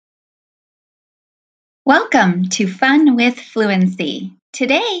Welcome to Fun with Fluency.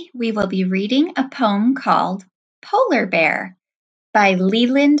 Today we will be reading a poem called Polar Bear by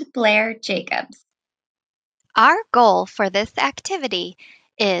Leland Blair Jacobs. Our goal for this activity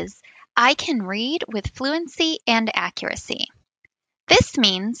is I can read with fluency and accuracy. This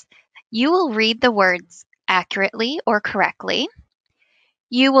means you will read the words accurately or correctly.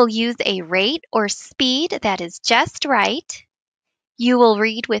 You will use a rate or speed that is just right. You will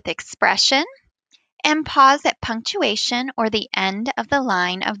read with expression and pause at punctuation or the end of the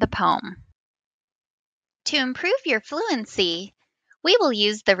line of the poem. To improve your fluency, we will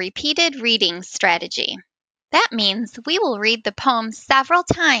use the repeated reading strategy. That means we will read the poem several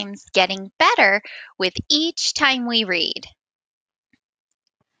times, getting better with each time we read.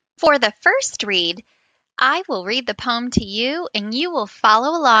 For the first read, I will read the poem to you and you will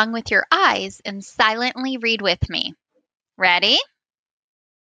follow along with your eyes and silently read with me. Ready?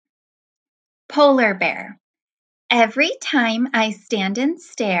 Polar Bear. Every time I stand and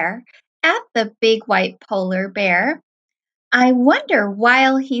stare at the big white polar bear, I wonder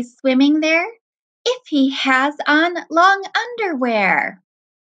while he's swimming there if he has on long underwear.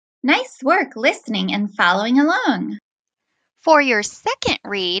 Nice work listening and following along. For your second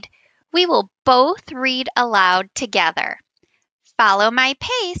read, we will both read aloud together. Follow my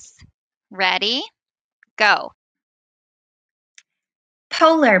pace. Ready? Go.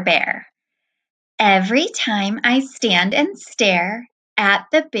 Polar Bear. Every time I stand and stare at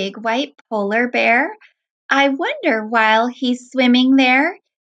the big white polar bear, I wonder while he's swimming there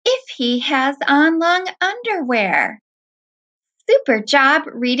if he has on long underwear. Super job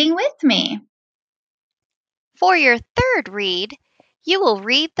reading with me. For your third read, you will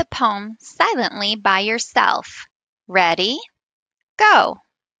read the poem silently by yourself. Ready? Go.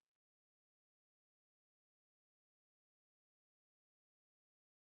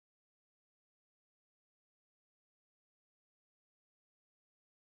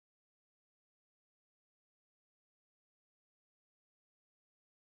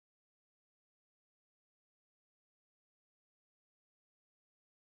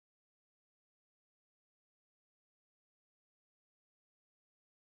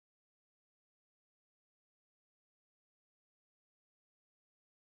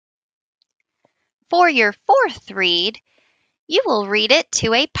 For your fourth read, you will read it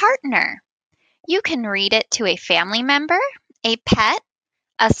to a partner. You can read it to a family member, a pet,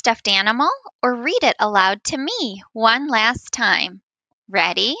 a stuffed animal, or read it aloud to me one last time.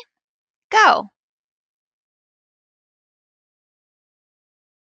 Ready? Go.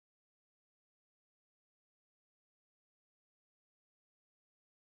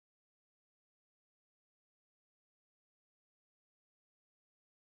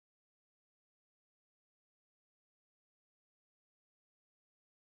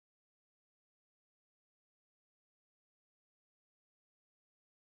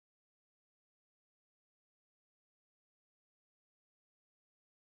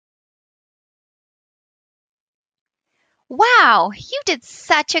 Wow, you did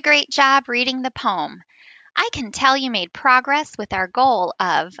such a great job reading the poem. I can tell you made progress with our goal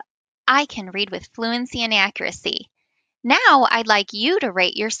of I can read with fluency and accuracy. Now I'd like you to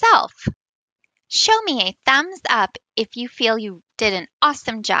rate yourself. Show me a thumbs up if you feel you did an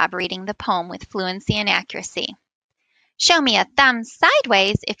awesome job reading the poem with fluency and accuracy. Show me a thumbs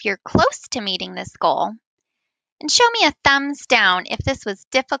sideways if you're close to meeting this goal. And show me a thumbs down if this was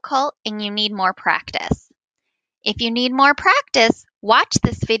difficult and you need more practice. If you need more practice, watch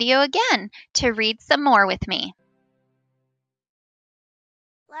this video again to read some more with me.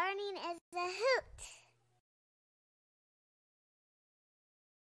 Learning is a hoot.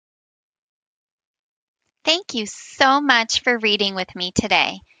 Thank you so much for reading with me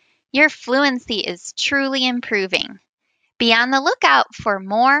today. Your fluency is truly improving. Be on the lookout for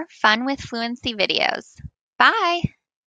more Fun with Fluency videos. Bye!